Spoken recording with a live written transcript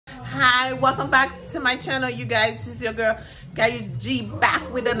Hi, welcome back to my channel, you guys. This is your girl Gayu G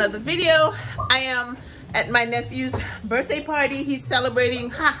back with another video. I am at my nephew's birthday party. He's celebrating,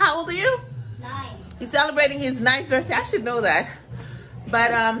 how old are you? 9. He's celebrating his 9th birthday. I should know that,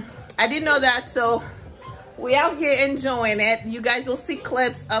 but I didn't know that, so we out here enjoying it. You guys will see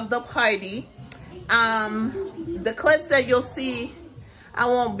clips of the party. The clips that you'll see,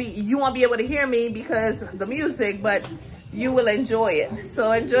 you won't be able to hear me because of the music, but you will enjoy it.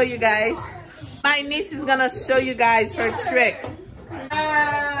 So enjoy, you guys. My niece is gonna show you guys her trick. Woo,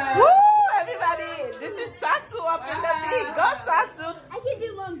 everybody! This is Sasu up in the beat. Go, Sasu. I can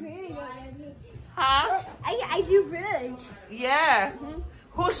do one bridge already. Huh? I do bridge. Yeah.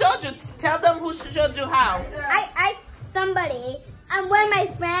 Who showed you? Tell them who showed you how. Somebody. I'm one of my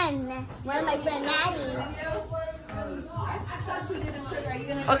friends. Maddie.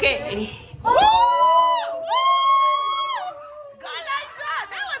 Okay. Woo! Go, Elijah.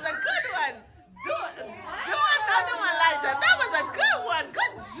 That was a good one. Do another one, Elijah. That was a good one.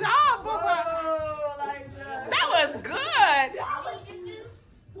 Good job, Baba. That was good.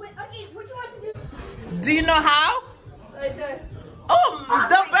 Okay, what you want to do? Do you know how? Oh,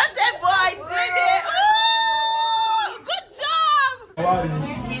 the birthday boy did it. Oh, good job.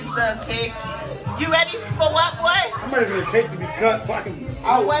 He's the cake. You ready for what, boy? I'm ready for the cake to be cut so I can.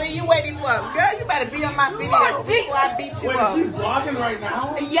 What are you waiting for? Girl, you better be on my video before I beat you Wait, up. is she vlogging right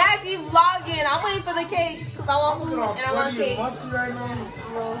now? Yeah, she's vlogging. I'm waiting for the cake because I want food and I want cake. Right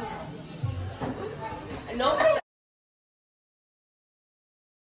now? No.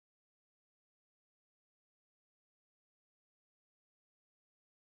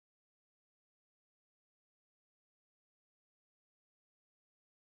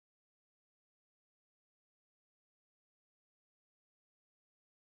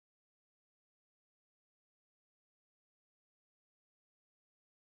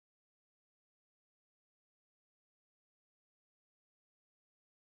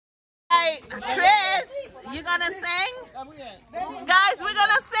 Hey, Chris, you gonna sing? Guys, we're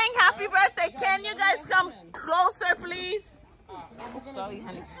gonna sing happy birthday. Can you guys come closer, please? Sorry,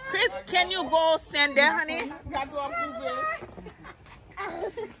 honey. Chris, can you go stand there, honey?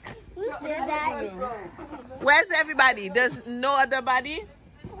 Who's there, Dad? Where's everybody? There's no other body?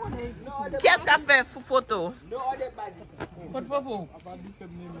 Qu'est-ce qu'a fait photo?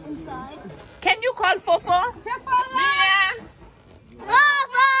 Inside. Can you call Fofo? Yeah.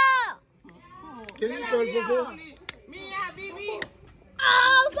 Fofo! Can you call Fofo?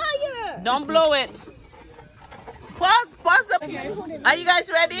 Oh, fire! Don't blow it. Pause the. Are you guys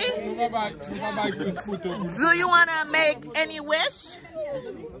ready? Do you want to make any wish?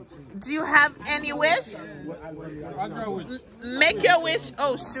 Do you have any wish? Make your wish.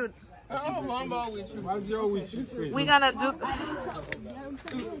 Oh, shoot. What's your wish? We're gonna do.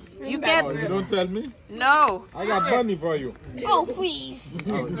 You get. You don't tell me? No. I got money for you. Oh, please.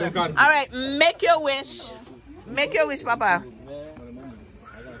 Oh, look at All right, make your wish. Make your wish, Papa.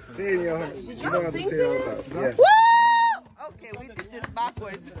 Say it in your heart. You don't have to say it all out. Yeah. Woo! Okay, we did this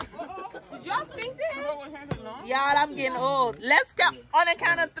backwards. Did y'all sing to him? Y'all, I'm getting old. Let's count on the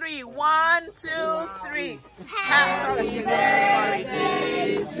count of 3. 1, 2, 3. Happy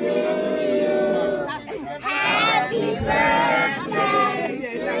birthday to you. Happy birthday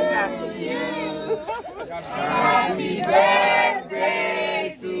to you. Happy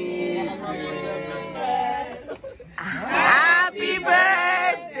birthday to you. Happy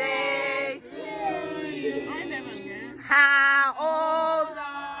birthday to you. How old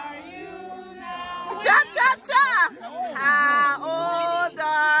are you now? Cha cha cha. How old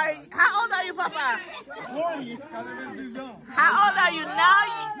are you, Papa? How old are you now? How old are you?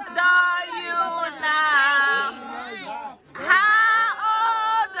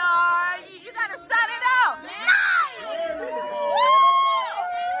 You gotta shout it out. 9.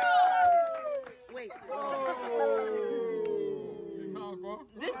 Wait.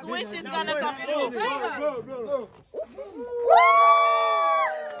 This wish is gonna come true. Go. Woo!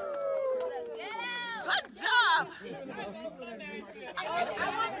 Good job.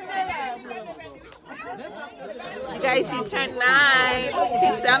 You guys, he turned 9.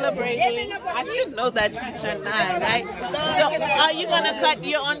 He's celebrating. I should know that he turned 9, right? So, are you gonna cut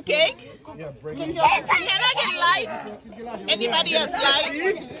your own cake? Can I get light? Anybody else light?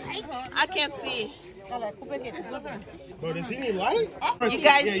 I can't see. But is he need light? You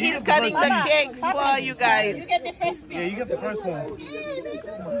guys, he's cutting the cake for you guys. Yeah, you get the first one.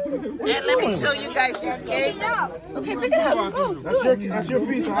 And let me show you guys his cake. Okay, pick it up. That's your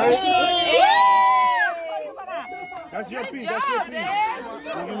piece, all right? Yeah. That's your piece. That's your piece.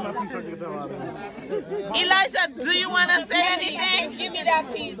 Elijah, do you want to say anything? Give me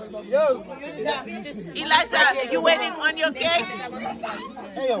that piece. Yo. Elijah, you waiting on your cake?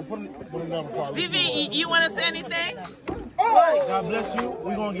 Hey, yo, put it down the car. Vivi, you want to say anything? God bless you.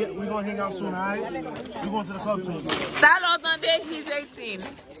 We're gonna hang out soon, all right? We're going to the club soon. Salut on day, he's 18.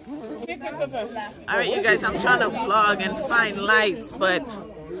 All right, you guys, I'm trying to vlog and find lights, but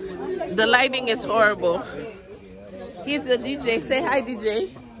the lighting is horrible. He's the DJ. Say hi, DJ.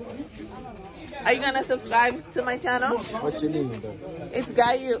 Are you gonna subscribe to my channel? What's your name, though? It's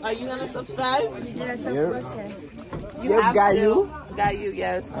Gayu. Are you gonna subscribe? Yes, of course, yes. You have Gayu? Gayu,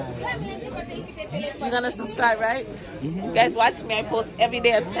 yes. You're gonna subscribe, right? You guys watch me. I post every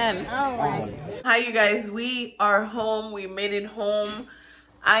day at 10. Alright. Hi, you guys. We are home. We made it home.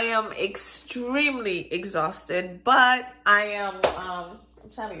 I am extremely exhausted, but I am, I'm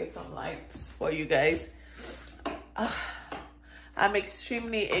trying to get some lights for you guys. I'm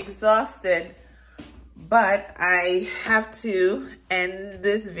extremely exhausted, but I have to end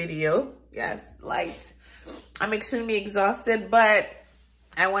this video. Yes, lights. I'm extremely exhausted, but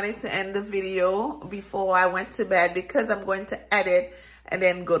I wanted to end the video before I went to bed because I'm going to edit and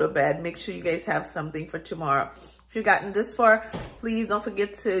then go to bed. Make sure you guys have something for tomorrow. If you've gotten this far, please don't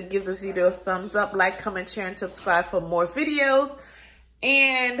forget to give this video a thumbs up, like, comment, share, and subscribe for more videos.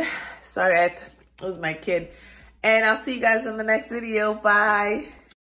 And sorry, it was my kid. And I'll see you guys in the next video. Bye.